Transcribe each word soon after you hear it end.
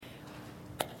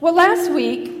Well, last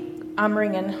week, I'm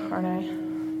ringing, aren't I?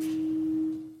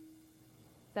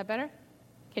 Is that better?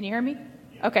 Can you hear me?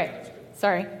 Okay,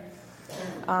 sorry.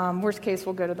 Worst case,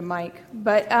 we'll go to the mic.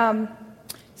 But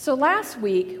so last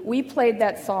week, we played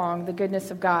that song, The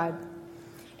Goodness of God.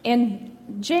 And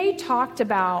Jay talked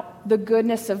about the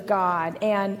goodness of God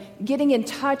and getting in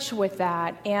touch with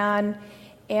that. And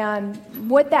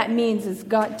what that means is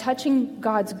God, touching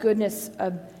God's goodness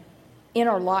in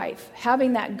our life,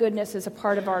 having that goodness as a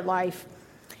part of our life.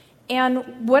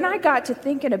 And when I got to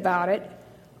thinking about it,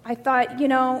 I thought,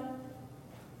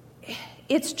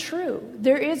 it's true.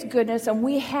 There is goodness, and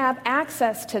we have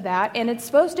access to that, and it's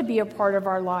supposed to be a part of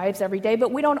our lives every day,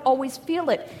 but we don't always feel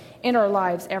it in our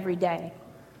lives every day.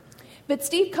 But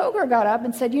Steve Koger got up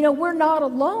and said, we're not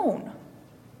alone.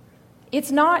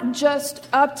 It's not just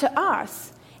up to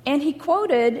us. And he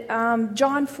quoted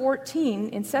John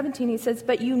 14:17. He says,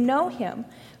 "But you know him,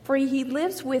 for he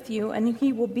lives with you, and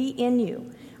he will be in you.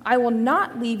 I will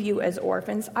not leave you as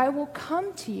orphans. I will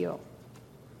come to you."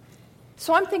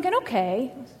 So I'm thinking,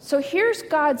 okay, so here's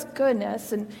God's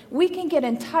goodness, and we can get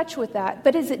in touch with that.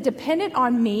 But is it dependent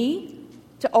on me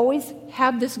to always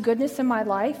have this goodness in my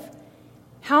life?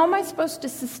 How am I supposed to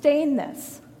sustain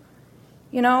this?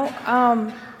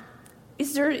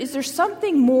 Is there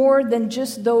something more than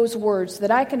just those words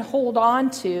that I can hold on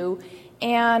to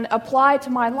and apply to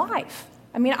my life?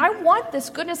 I mean, I want this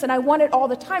goodness, and I want it all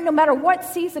the time, no matter what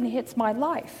season hits my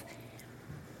life.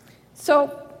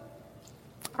 So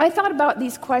I thought about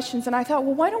these questions, and I thought,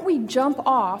 well, why don't we jump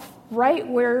off right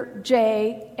where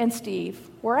Jay and Steve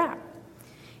were at?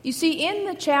 You see, in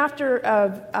the chapter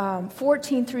of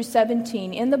 14 through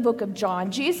 17, in the book of John,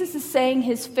 Jesus is saying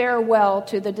his farewell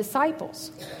to the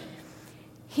disciples.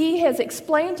 He has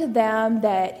explained to them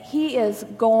that he is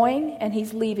going and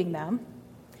he's leaving them.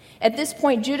 At this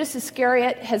point, Judas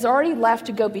Iscariot has already left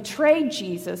to go betray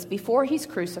Jesus before he's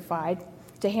crucified,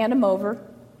 to hand him over,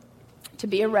 to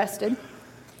be arrested.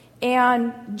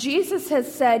 And Jesus has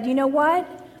said, you know what?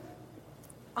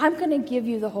 I'm going to give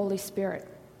you the Holy Spirit.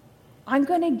 I'm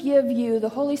going to give you the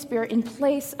Holy Spirit in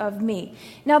place of me.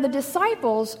 Now, the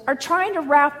disciples are trying to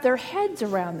wrap their heads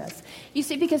around this. You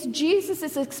see, because Jesus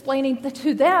is explaining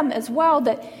to them as well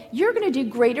that you're going to do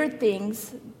greater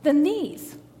things than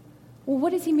these. Well,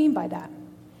 what does he mean by that?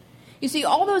 You see,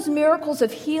 all those miracles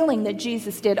of healing that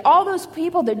Jesus did, all those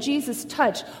people that Jesus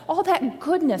touched, all that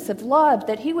goodness of love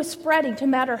that he was spreading to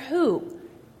no matter who,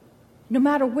 no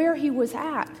matter where he was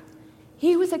at,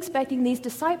 he was expecting these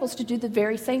disciples to do the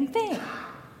very same thing.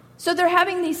 So they're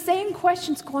having these same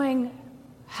questions going,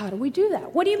 how do we do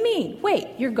that? What do you mean? Wait,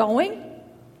 you're going?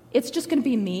 It's just going to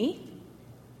be me?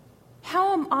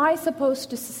 How am I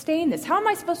supposed to sustain this? How am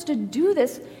I supposed to do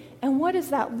this? And what does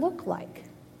that look like?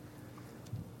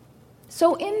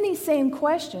 So in these same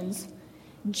questions,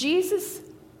 Jesus,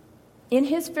 in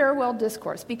his farewell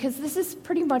discourse, because this is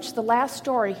pretty much the last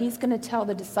story he's going to tell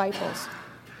the disciples,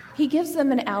 he gives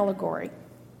them an allegory.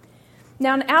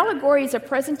 Now, an allegory is a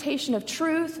presentation of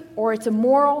truth, or it's a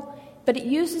moral, but it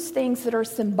uses things that are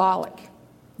symbolic.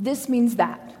 This means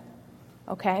that,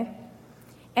 okay?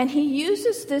 And he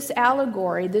uses this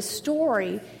allegory, this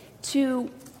story,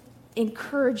 to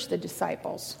encourage the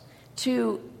disciples,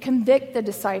 to convict the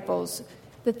disciples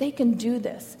that they can do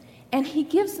this. And he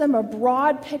gives them a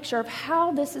broad picture of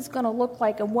how this is going to look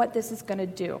like and what this is going to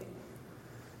do.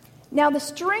 Now, the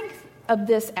strength of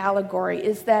this allegory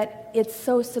is that it's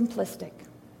so simplistic.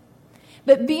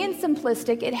 But being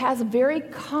simplistic, it has very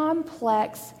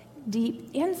complex, deep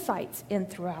insights in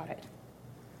throughout it.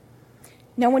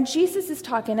 Now, when Jesus is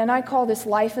talking, and I call this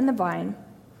life in the vine,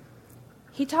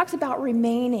 he talks about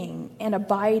remaining and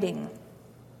abiding.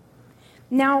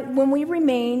 Now, when we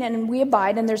remain and we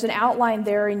abide, and there's an outline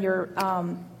there in your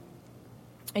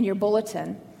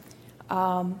bulletin,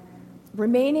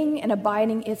 remaining and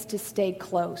abiding is to stay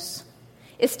close.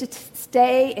 It's to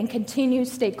stay and continue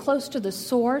to stay close to the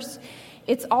source.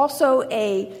 It's also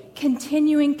a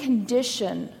continuing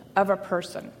condition of a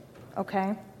person,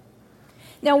 okay?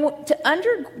 Now, to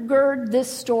undergird this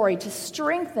story, to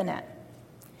strengthen it,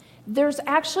 there's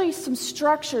actually some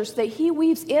structures that he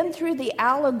weaves in through the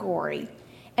allegory,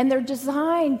 and they're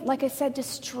designed, like I said, to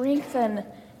strengthen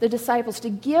the disciples, to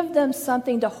give them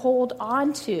something to hold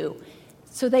on to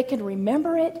so they can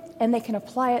remember it and they can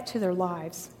apply it to their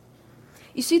lives.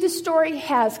 You see, the story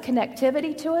has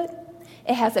connectivity to it,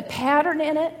 it has a pattern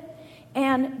in it,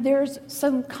 and there's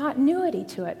some continuity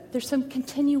to it. There's some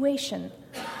continuation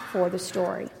for the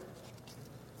story.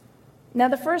 Now,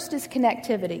 the first is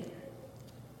connectivity.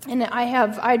 And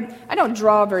I don't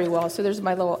draw very well, so there's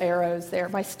my little arrows there.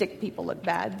 My stick people look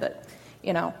bad, but,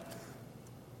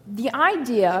 The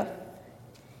idea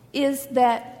is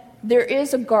that there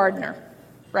is a gardener,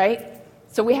 right?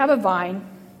 So we have a vine.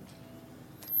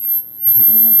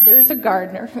 There's a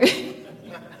gardener.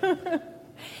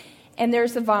 And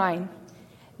there's a vine.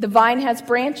 The vine has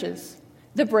branches.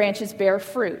 The branches bear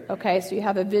fruit, okay? So you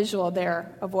have a visual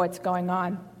there of what's going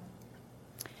on.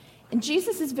 And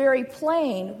Jesus is very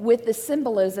plain with the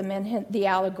symbolism in the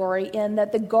allegory in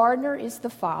that the gardener is the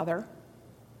Father.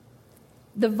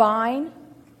 The vine,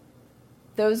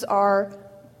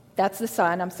 that's the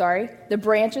Son, The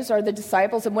branches are the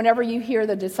disciples. And whenever you hear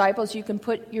the disciples, you can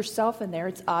put yourself in there.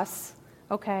 It's us,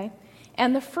 okay?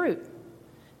 And the fruit.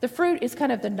 The fruit is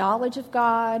kind of the knowledge of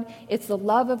God. It's the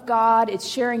love of God. It's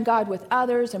sharing God with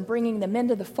others and bringing them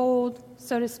into the fold,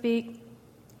 so to speak.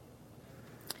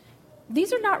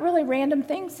 These are not really random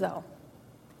things, though.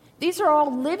 These are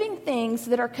all living things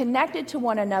that are connected to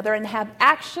one another and have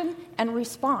action and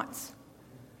response.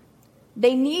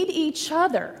 They need each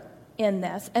other in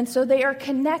this, and so they are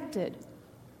connected.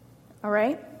 All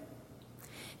right?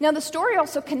 Now, the story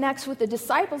also connects with the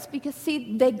disciples because,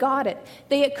 see, they got it.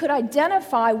 They could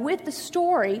identify with the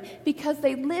story because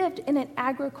they lived in an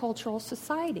agricultural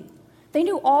society. They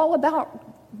knew all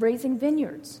about raising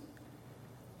vineyards.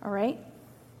 All right?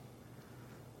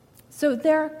 So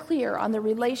they're clear on the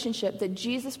relationship that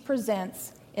Jesus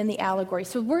presents in the allegory.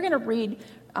 So we're going to read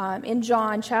in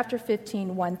John chapter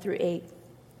 15, 1 through 8.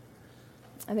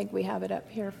 I think we have it up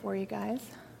here for you guys.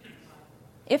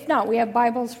 If not, we have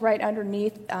Bibles right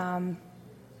underneath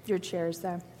your chairs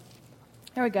there.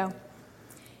 There we go.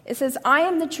 It says, I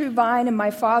am the true vine, and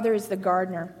my Father is the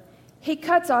gardener. He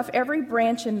cuts off every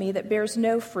branch in me that bears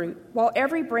no fruit, while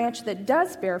every branch that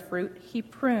does bear fruit, he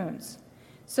prunes,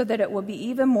 so that it will be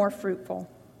even more fruitful.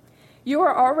 You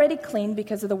are already clean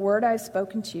because of the word I have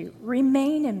spoken to you.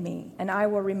 Remain in me, and I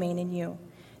will remain in you.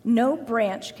 No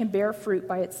branch can bear fruit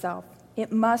by itself.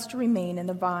 It must remain in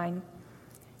the vine.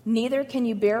 Neither can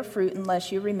you bear fruit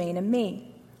unless you remain in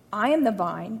me. I am the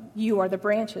vine, you are the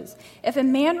branches. If a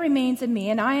man remains in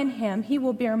me and I in him, he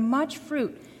will bear much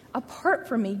fruit. Apart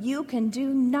from me, you can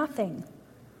do nothing.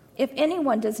 If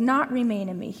anyone does not remain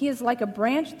in me, he is like a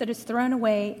branch that is thrown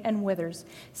away and withers.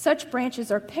 Such branches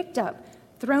are picked up,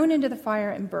 thrown into the fire,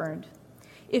 and burned.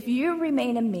 If you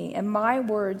remain in me and my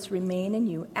words remain in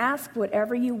you, ask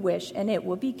whatever you wish, and it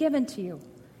will be given to you.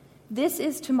 This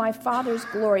is to my Father's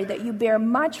glory, that you bear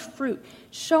much fruit,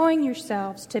 showing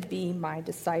yourselves to be my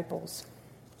disciples.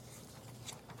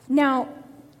 Now,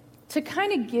 to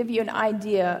kind of give you an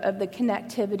idea of the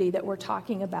connectivity that we're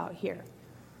talking about here,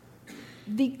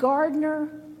 the gardener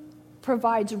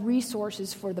provides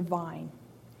resources for the vine.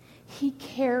 He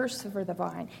cares for the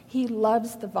vine. He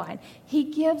loves the vine. He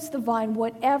gives the vine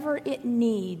whatever it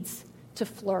needs to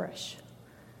flourish.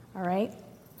 All right?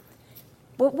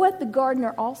 But what the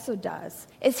gardener also does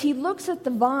is he looks at the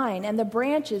vine and the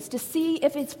branches to see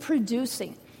if it's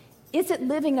producing. Is it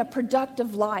living a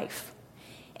productive life?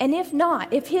 And if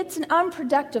not, if it's an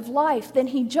unproductive life, then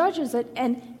he judges it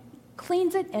and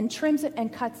cleans it and trims it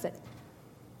and cuts it.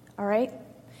 All right?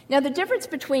 Now, the difference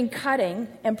between cutting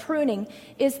and pruning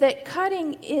is that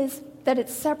cutting is that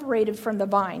it's separated from the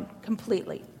vine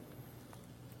completely.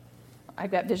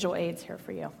 I've got visual aids here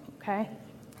for you, okay?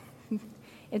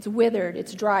 It's withered,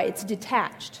 it's dry, it's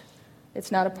detached.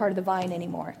 It's not a part of the vine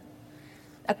anymore.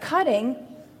 A cutting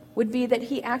would be that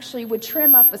he actually would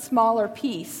trim up a smaller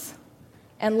piece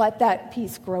and let that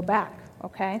piece grow back,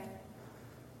 okay?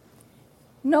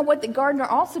 No, what the gardener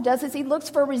also does is he looks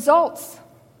for results.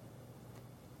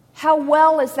 How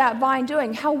well is that vine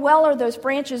doing? How well are those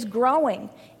branches growing?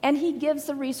 And he gives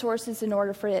the resources in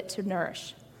order for it to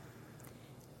nourish.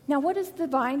 Now, what does the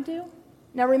vine do?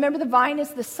 Now, remember, the vine is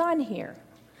the Son here.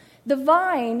 The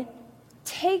vine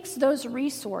takes those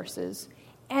resources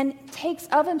and takes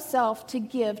of himself to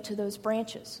give to those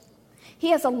branches.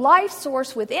 He has a life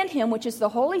source within him, which is the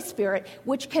Holy Spirit,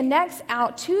 which connects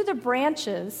out to the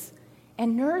branches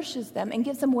and nourishes them and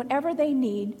gives them whatever they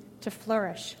need to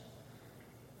flourish.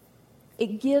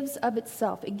 It gives of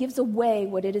itself. It gives away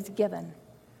what it is given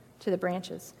to the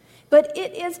branches. But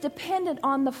it is dependent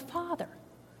on the Father.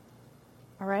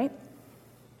 All right?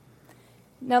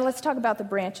 Now let's talk about the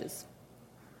branches.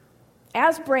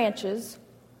 As branches,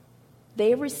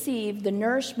 they receive the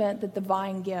nourishment that the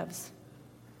vine gives.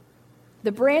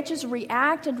 The branches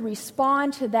react and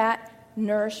respond to that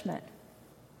nourishment.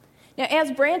 Now,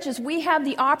 as branches, we have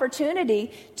the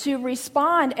opportunity to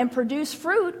respond and produce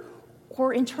fruit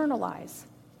or internalize.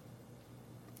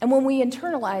 And when we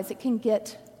internalize, it can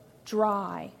get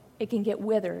dry, it can get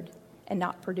withered, and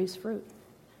not produce fruit.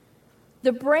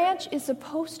 The branch is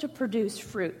supposed to produce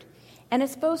fruit, and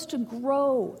it's supposed to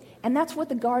grow, and that's what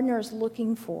the gardener is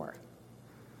looking for.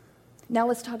 Now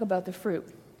let's talk about the fruit.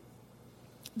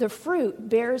 The fruit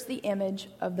bears the image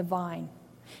of the vine.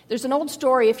 There's an old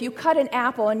story, if you cut an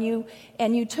apple and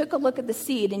you took a look at the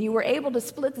seed and you were able to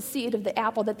split the seed of the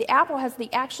apple, that the apple has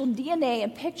the actual DNA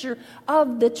and picture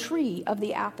of the tree of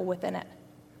the apple within it.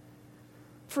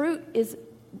 Fruit is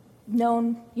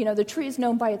known, the tree is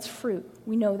known by its fruit.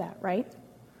 We know that, right?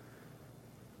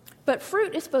 But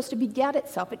fruit is supposed to beget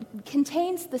itself. It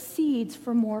contains the seeds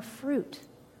for more fruit.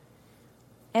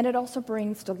 And it also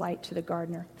brings delight to the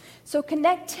gardener. So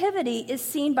connectivity is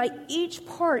seen by each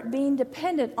part being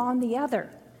dependent on the other.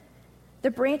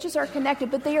 The branches are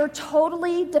connected, but they are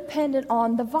totally dependent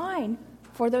on the vine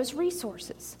for those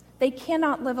resources. They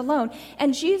cannot live alone.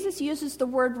 And Jesus uses the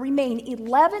word remain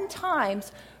 11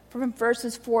 times from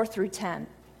verses 4 through 10.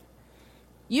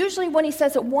 Usually when he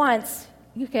says it once,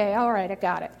 okay, all right, I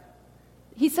got it.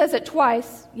 He says it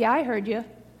twice, yeah, I heard you.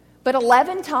 But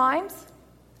 11 times?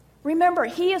 Remember,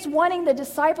 he is wanting the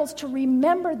disciples to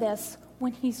remember this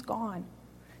when he's gone.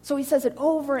 So he says it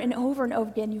over and over and over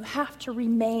again. You have to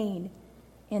remain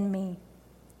in me.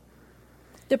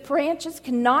 The branches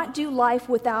cannot do life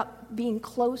without being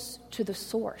close to the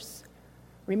source.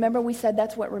 Remember, we said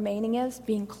that's what remaining is,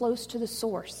 being close to the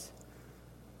source.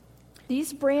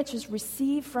 These branches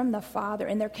receive from the Father,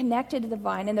 and they're connected to the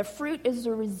vine, and the fruit is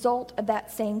a result of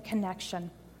that same connection.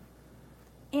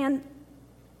 And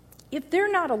if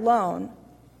they're not alone,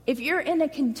 if you're in a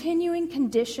continuing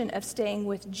condition of staying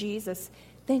with Jesus,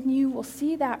 then you will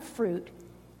see that fruit,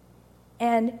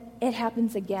 and it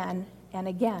happens again and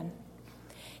again.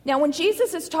 Now, when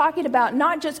Jesus is talking about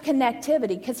not just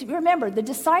connectivity, because remember, the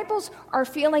disciples are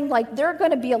feeling like they're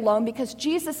going to be alone because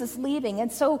Jesus is leaving, and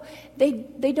so they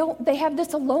have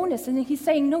this aloneness, and he's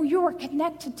saying, no, you are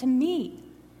connected to me.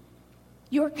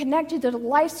 You are connected to the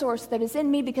life source that is in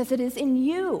me because it is in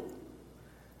you.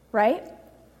 Right?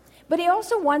 But he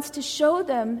also wants to show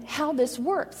them how this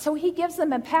works. So he gives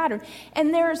them a pattern.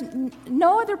 And there's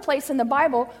no other place in the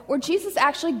Bible where Jesus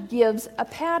actually gives a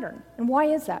pattern. And why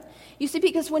is that? You see,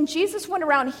 because when Jesus went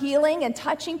around healing and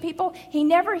touching people, he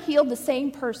never healed the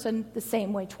same person the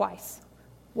same way twice.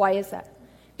 Why is that?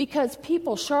 Because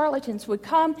people, charlatans, would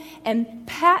come and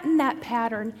patent that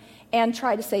pattern and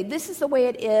try to say, this is the way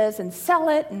it is, and sell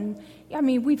it. And I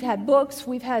mean, we've had books,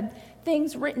 we've had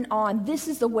things written on, this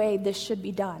is the way this should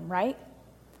be done, right?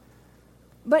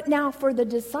 But now for the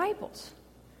disciples,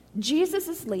 Jesus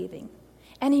is leaving,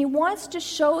 and he wants to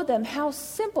show them how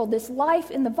simple this life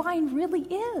in the vine really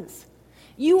is.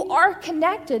 You are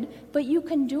connected, but you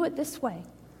can do it this way.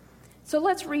 So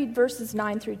let's read verses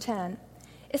 9 through 10.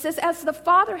 It says, as the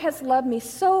Father has loved me,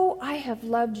 so I have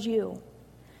loved you.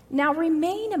 Now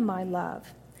remain in my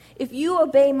love. If you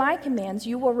obey my commands,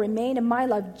 you will remain in my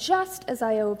love, just as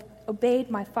I obeyed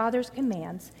my Father's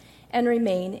commands and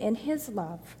remain in his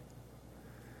love.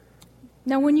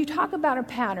 Now, when you talk about a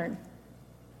pattern,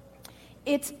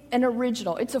 it's an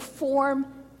original. It's a form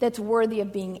that's worthy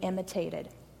of being imitated,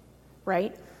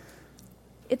 right?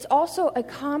 It's also a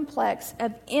complex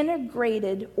of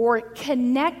integrated or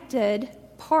connected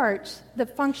parts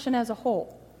that function as a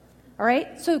whole, all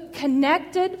right? So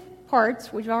connected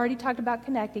parts, we've already talked about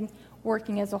connecting,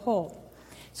 working as a whole.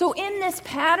 So in this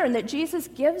pattern that Jesus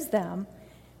gives them,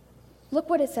 look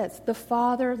what it says. The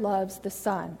Father loves the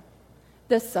Son.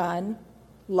 The Son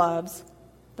loves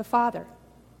the Father.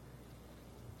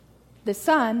 The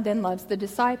Son then loves the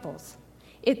disciples.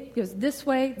 It goes this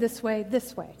way, this way,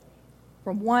 this way.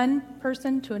 From one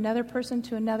person to another person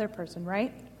to another person,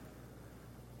 right?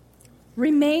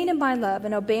 Remain in my love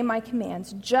and obey my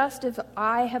commands, just as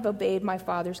I have obeyed my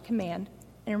Father's command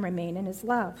and remain in his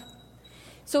love.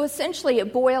 So essentially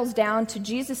it boils down to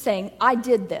Jesus saying, I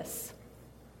did this.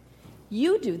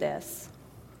 You do this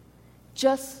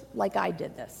just like I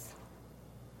did this.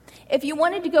 If you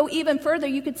wanted to go even further,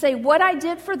 you could say, what I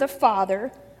did for the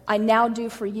Father, I now do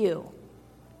for you.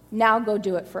 Now go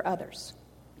do it for others.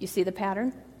 You see the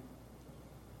pattern?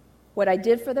 What I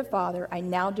did for the Father, I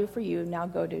now do for you. Now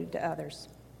go do to others.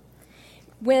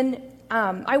 When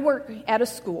I work at a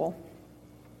school,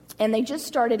 and they just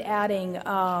started adding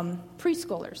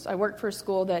preschoolers. I work for a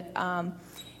school that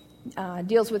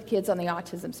deals with kids on the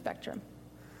autism spectrum.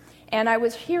 And I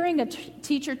was hearing a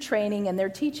teacher training, and they're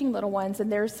teaching little ones,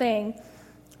 and they're saying,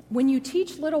 when you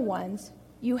teach little ones,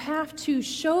 you have to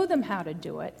show them how to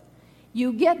do it.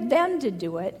 You get them to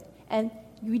do it, and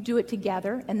you do it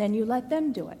together, and then you let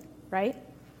them do it, right?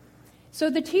 So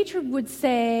the teacher would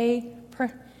say,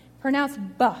 pronounce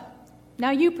ba.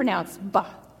 Now you pronounce ba.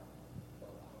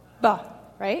 Ba,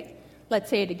 right? Let's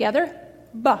say it together.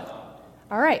 Ba.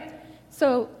 All right.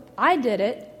 So I did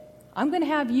it. I'm going to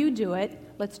have you do it.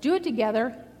 Let's do it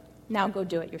together. Now go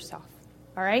do it yourself.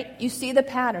 All right? You see the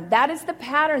pattern. That is the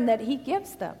pattern that he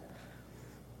gives them.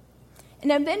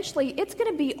 And eventually, it's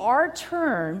going to be our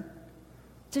turn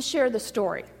to share the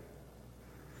story.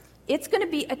 It's going to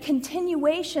be a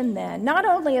continuation then, not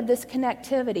only of this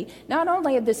connectivity, not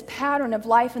only of this pattern of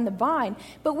life in the vine,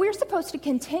 but we're supposed to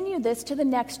continue this to the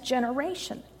next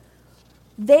generation.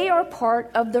 They are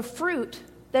part of the fruit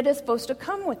that is supposed to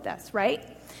come with this,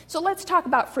 right? So let's talk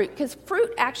about fruit, because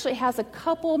fruit actually has a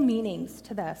couple meanings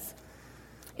to this.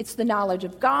 It's the knowledge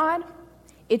of God,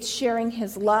 it's sharing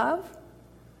his love,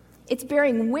 it's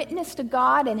bearing witness to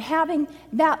God and having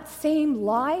that same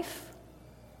life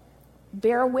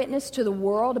bear witness to the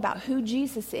world about who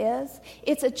Jesus is.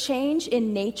 It's a change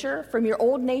in nature from your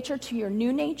old nature to your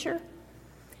new nature.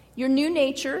 Your new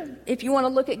nature, if you want to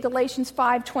look at Galatians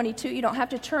 5:22, you don't have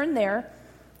to turn there,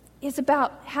 is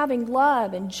about having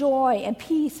love and joy and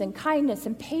peace and kindness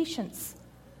and patience,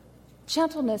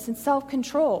 gentleness and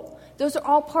self-control. Those are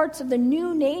all parts of the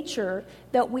new nature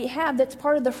that we have that's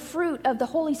part of the fruit of the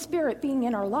Holy Spirit being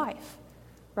in our life,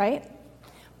 right?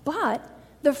 But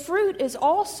the fruit is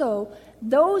also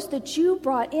those that you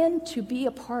brought in to be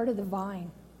a part of the vine.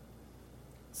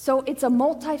 So it's a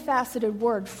multifaceted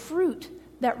word, fruit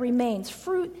that remains,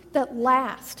 fruit that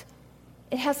lasts.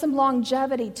 It has some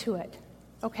longevity to it,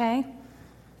 okay?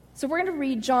 So we're going to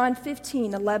read John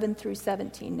 15:11 through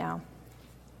 17 now.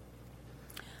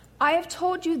 I have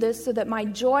told you this so that my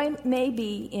joy may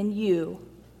be in you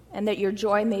and that your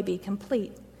joy may be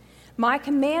complete. My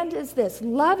command is this: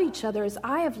 love each other as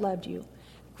I have loved you.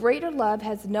 Greater love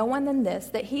has no one than this,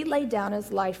 that he laid down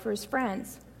his life for his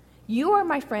friends. You are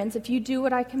my friends if you do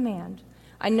what I command.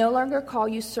 I no longer call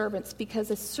you servants,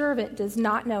 because a servant does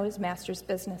not know his master's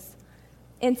business.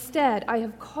 Instead, I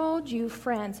have called you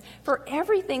friends, for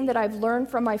everything that I've learned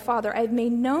from my Father I have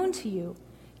made known to you.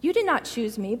 You did not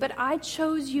choose me, but I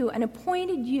chose you and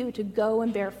appointed you to go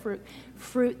and bear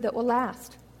fruit that will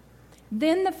last.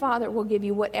 Then the Father will give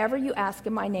you whatever you ask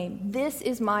in my name. This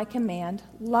is my command: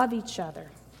 love each other.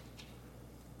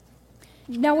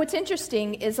 Now, what's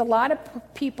interesting is a lot of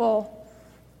people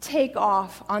take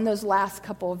off on those last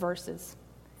couple of verses.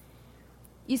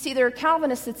 You see, there are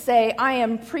Calvinists that say, I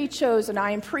am pre-chosen,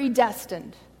 I am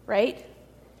predestined, right?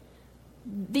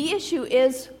 The issue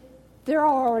is, there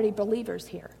are already believers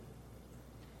here.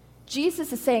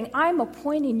 Jesus is saying, I'm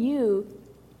appointing you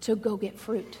to go get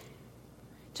fruit,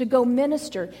 to go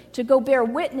minister, to go bear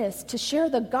witness, to share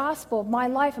the gospel of my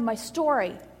life and my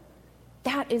story.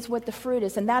 That is what the fruit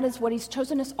is, and that is what he's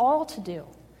chosen us all to do.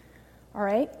 All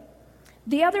right?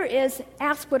 The other is,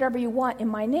 ask whatever you want in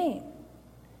my name.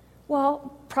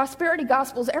 Well, prosperity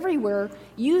gospels everywhere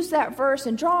use that verse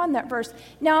and draw on that verse.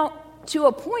 Now, to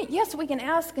a point, yes, we can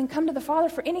ask and come to the Father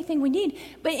for anything we need,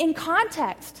 but in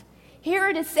context, here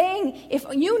it is saying, if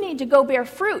you need to go bear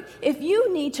fruit, if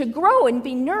you need to grow and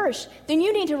be nourished, then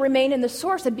you need to remain in the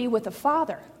source and be with the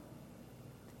Father.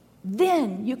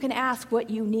 Then you can ask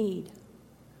what you need.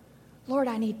 Lord,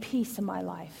 I need peace in my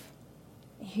life.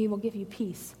 He will give you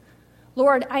peace.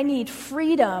 Lord, I need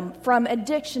freedom from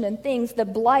addiction and things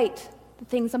that blight the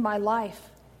things of my life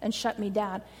and shut me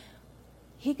down.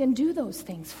 He can do those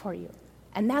things for you.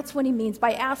 And that's what he means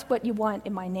by ask what you want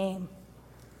in my name.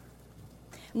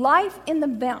 Life in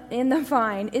the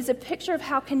vine is a picture of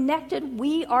how connected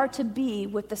we are to be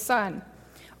with the Son.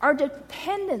 Our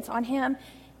dependence on him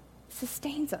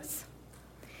sustains us.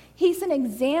 He's an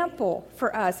example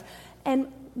for us,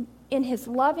 and in his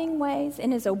loving ways,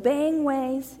 in his obeying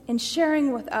ways, in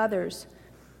sharing with others.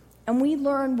 And we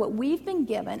learn what we've been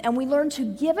given, and we learn to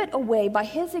give it away by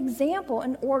his example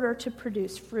in order to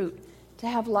produce fruit, to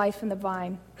have life in the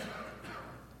vine.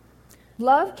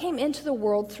 Love came into the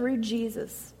world through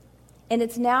Jesus, and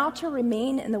it's now to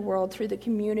remain in the world through the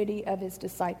community of his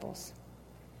disciples.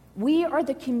 We are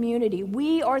the community.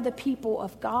 We are the people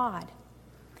of God.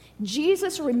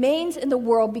 Jesus remains in the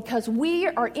world because we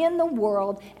are in the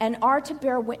world and are to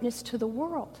bear witness to the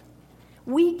world.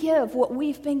 We give what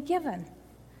we've been given.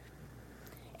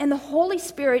 And the Holy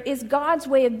Spirit is God's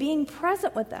way of being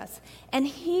present with us, and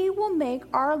he will make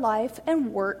our life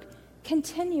and work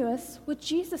continuous with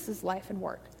Jesus' life and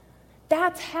work.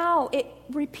 That's how it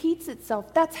repeats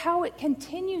itself. That's how it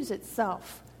continues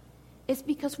itself. It's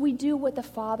because we do what the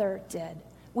Father did.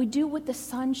 We do what the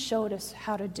Son showed us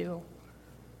how to do.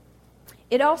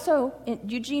 It also,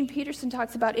 Eugene Peterson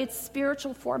talks about its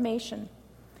spiritual formation.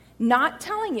 Not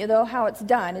telling you, though, how it's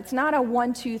done. It's not a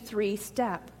 1, 2, 3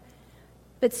 step.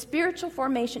 But spiritual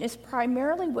formation is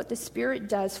primarily what the Spirit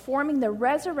does, forming the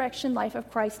resurrection life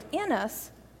of Christ in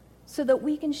us so that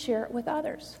we can share it with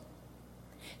others.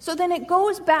 So then it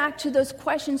goes back to those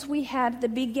questions we had at the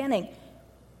beginning.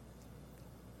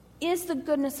 Is the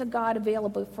goodness of God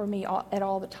available for me at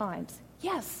all the times?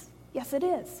 Yes. Yes, it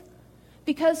is.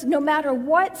 Because no matter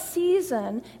what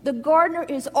season, the gardener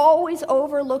is always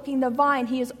overlooking the vine.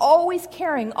 He is always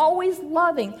caring, always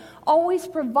loving, always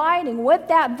providing what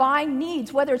that vine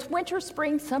needs, whether it's winter,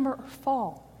 spring, summer, or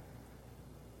fall.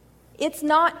 It's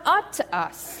not up to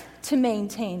us to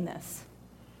maintain this.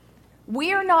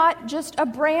 We are not just a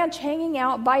branch hanging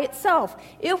out by itself.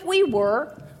 If we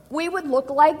were, we would look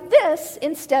like this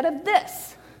instead of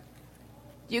this.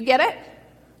 Do you get it?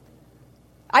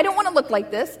 I don't want to look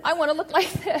like this. I want to look like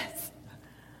this.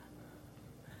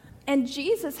 And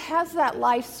Jesus has that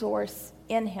life source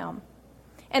in him.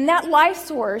 And that life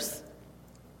source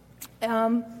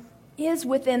is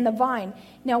within the vine.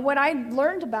 Now, what I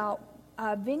learned about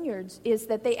vineyards is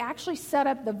that they actually set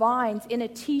up the vines in a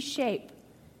T shape.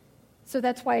 So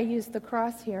that's why I used the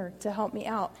cross here to help me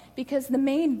out. Because the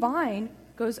main vine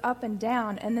goes up and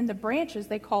down, and then the branches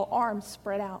they call arms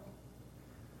spread out.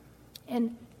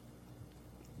 And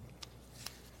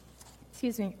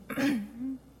excuse me.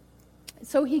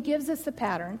 So he gives us a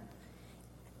pattern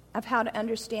of how to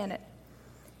understand it.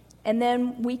 And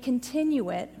then we continue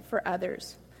it for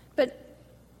others. But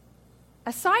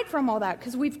aside from all that,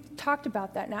 because we've talked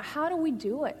about that now, how do we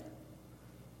do it?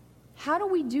 How do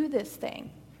we do this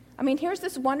thing? I mean, here's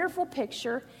this wonderful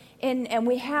picture, and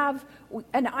we have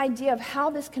an idea of how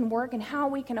this can work and how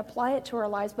we can apply it to our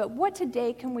lives, but what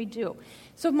today can we do?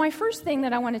 So my first thing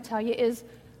that I want to tell you is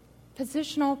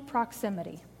positional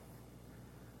proximity.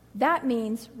 That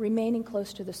means remaining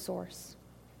close to the source.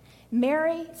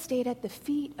 Mary stayed at the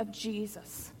feet of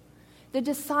Jesus. The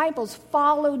disciples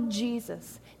followed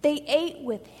Jesus. They ate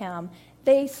with him.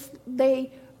 They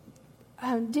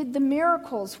did the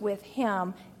miracles with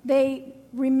him. They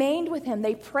remained with him.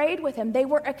 They prayed with him. They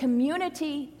were a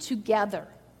community together.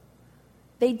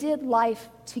 They did life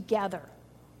together.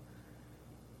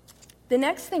 The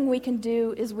next thing we can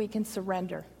do is we can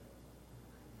surrender.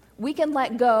 We can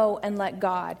let go and let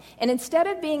God. And instead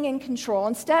of being in control,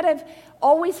 instead of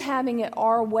always having it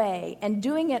our way and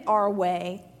doing it our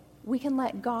way, we can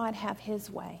let God have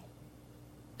his way.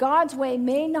 God's way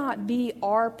may not be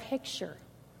our picture.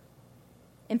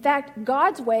 In fact,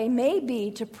 God's way may be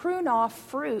to prune off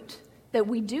fruit that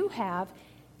we do have,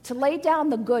 to lay down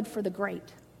the good for the great.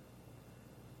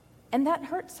 And that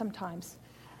hurts sometimes,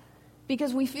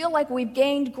 because we feel like we've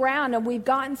gained ground and we've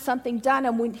gotten something done,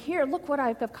 and here, look what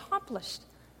I've accomplished.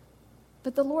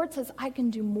 But the Lord says, I can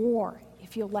do more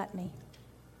if you'll let me.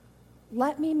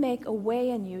 Let me make a way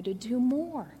in you to do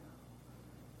more.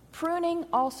 Pruning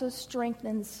also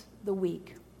strengthens the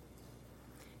weak.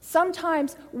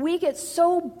 Sometimes we get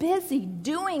so busy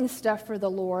doing stuff for the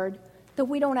Lord that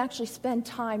we don't actually spend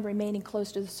time remaining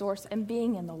close to the source and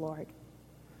being in the Lord.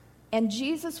 And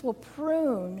Jesus will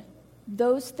prune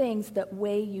those things that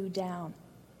weigh you down.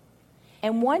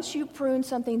 And once you prune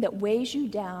something that weighs you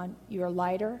down, you're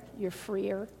lighter, you're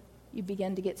freer, you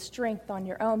begin to get strength on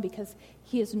your own because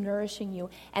he is nourishing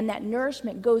you. And that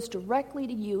nourishment goes directly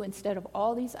to you instead of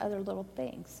all these other little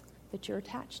things that you're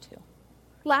attached to.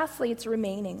 Lastly, it's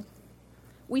remaining.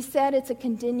 We said it's a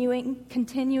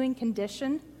continuing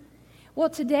condition.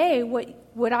 Well, today,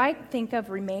 what I think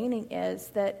of remaining is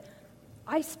that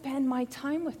I spend my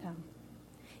time with him.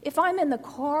 If I'm in the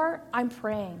car, I'm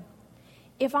praying.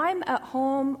 If I'm at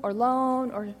home or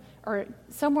alone or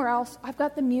somewhere else, I've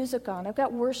got the music on. I've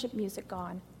got worship music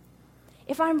on.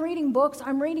 If I'm reading books,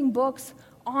 I'm reading books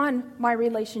on my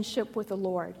relationship with the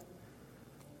Lord.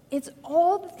 It's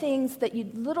all the things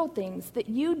little things that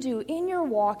you do in your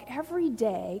walk every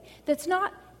day that's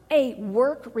not a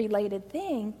work-related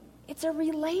thing. It's a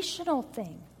relational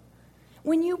thing.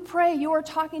 When you pray, you are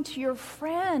talking to your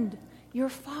friend, your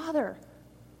Father.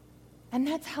 And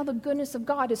that's how the goodness of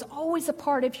God is always a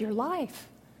part of your life.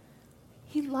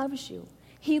 He loves you.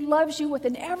 He loves you with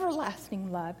an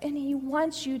everlasting love, and he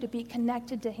wants you to be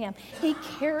connected to him. He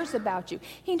cares about you.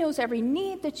 He knows every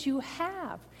need that you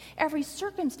have, every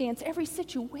circumstance, every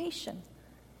situation.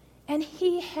 And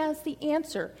he has the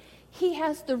answer. He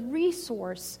has the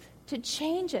resource to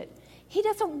change it. He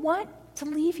doesn't want to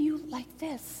leave you like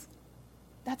this.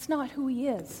 That's not who he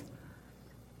is.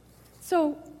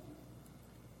 So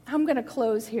I'm going to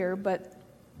close here, but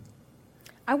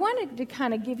I wanted to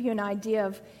kind of give you an idea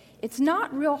of it's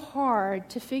not real hard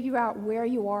to figure out where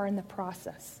you are in the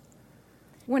process.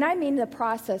 When I mean the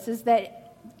process is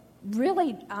that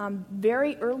really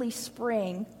very early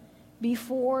spring,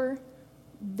 before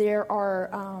there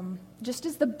are, just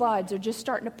as the buds are just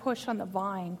starting to push on the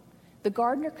vine, the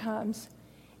gardener comes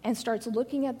and starts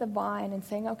looking at the vine and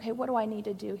saying, okay, what do I need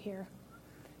to do here?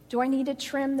 Do I need to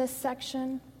trim this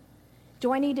section?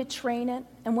 Do I need to train it?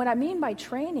 And what I mean by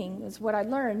training is what I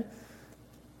learned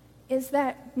is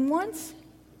that once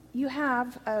you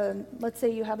have, let's say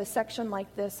you have a section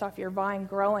like this off your vine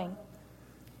growing,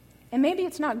 and maybe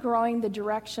it's not growing the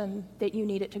direction that you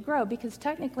need it to grow, because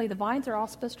technically the vines are all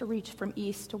supposed to reach from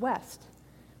east to west,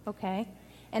 okay?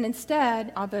 And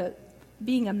instead of it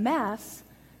being a mess,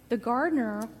 the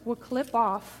gardener will clip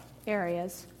off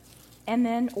areas and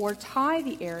then, or tie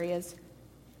the areas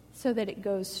so that it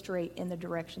goes straight in the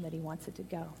direction that he wants it to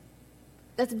go.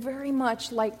 That's very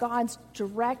much like God's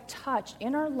direct touch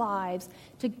in our lives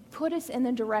to put us in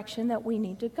the direction that we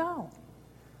need to go.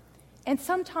 And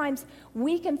sometimes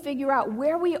we can figure out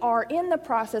where we are in the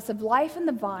process of life in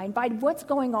the vine by what's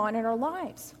going on in our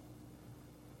lives.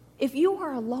 If you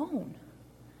are alone,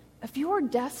 if you are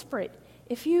desperate,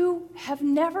 if you have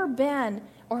never been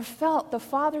or felt the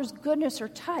Father's goodness or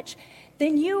touch,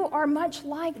 then you are much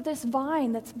like this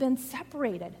vine that's been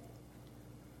separated.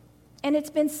 And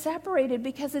it's been separated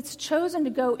because it's chosen to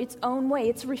go its own way.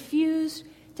 It's refused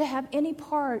to have any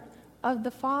part of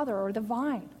the Father or the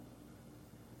vine.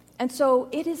 And so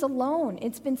it is alone.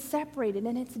 It's been separated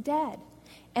and it's dead.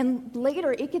 And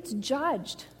later it gets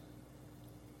judged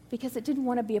because it didn't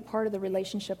want to be a part of the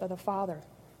relationship of the Father.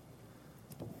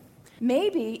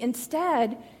 Maybe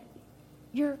instead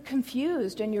you're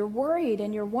confused and you're worried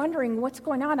and you're wondering what's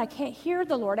going on. I can't hear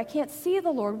the Lord. I can't see the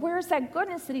Lord. Where's that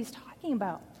goodness that he's talking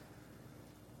about?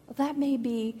 Well, that may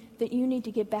be that you need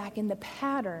to get back in the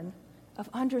pattern of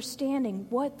understanding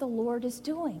what the Lord is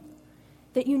doing.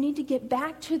 That you need to get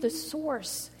back to the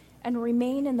source and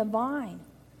remain in the vine.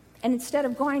 And instead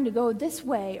of going to go this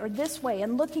way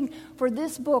and looking for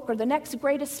this book or the next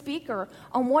greatest speaker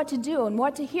on what to do and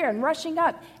what to hear and rushing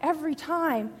up every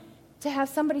time to have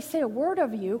somebody say a word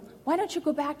over you, why don't you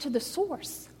go back to the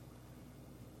source?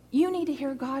 You need to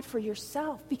hear God for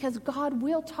yourself because God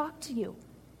will talk to you.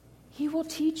 He will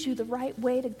teach you the right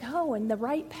way to go and the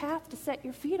right path to set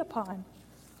your feet upon.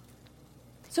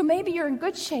 So maybe you're in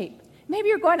good shape. Maybe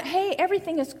you're going, hey,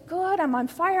 everything is good. I'm on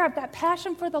fire. I've got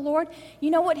passion for the Lord. You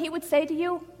know what he would say to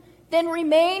you? Then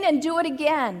remain and do it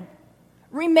again.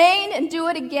 Remain and do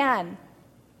it again.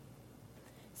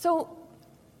 So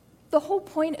the whole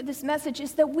point of this message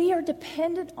is that we are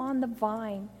dependent on the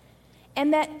vine.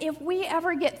 And that if we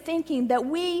ever get thinking that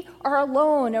we are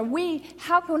alone or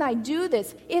how can I do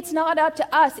this? It's not up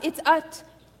to us. It's up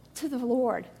to the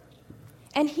Lord.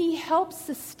 And he helps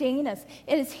sustain us.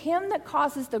 It is him that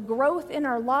causes the growth in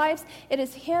our lives. It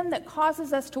is him that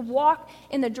causes us to walk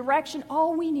in the direction.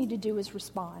 All we need to do is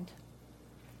respond.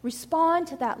 Respond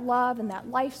to that love and that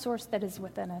life source that is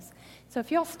within us. So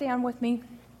if you'll stand with me.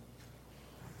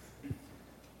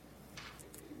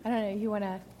 I don't know, you want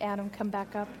to, Adam, come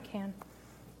back up? You can.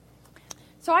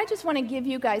 So I just want to give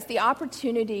you guys the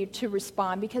opportunity to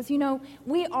respond because,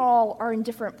 we all are in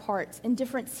different parts, in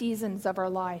different seasons of our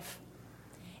life.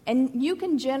 And you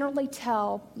can generally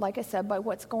tell, like I said, by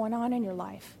what's going on in your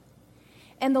life.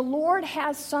 And the Lord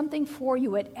has something for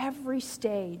you at every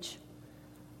stage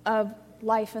of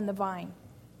life in the vine.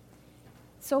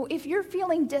 So if you're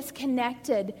feeling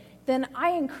disconnected, then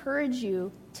I encourage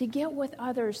you to get with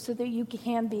others so that you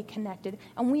can be connected.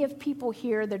 And we have people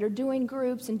here that are doing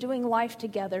groups and doing life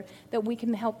together that we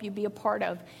can help you be a part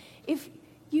of. If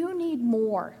you need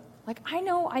more, like I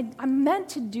know I'm meant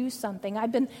to do something.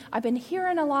 I've been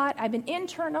hearing a lot. I've been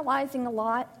internalizing a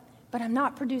lot, but I'm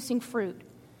not producing fruit.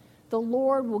 The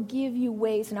Lord will give you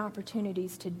ways and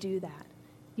opportunities to do that.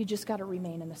 You just got to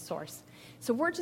remain in the source. So we're just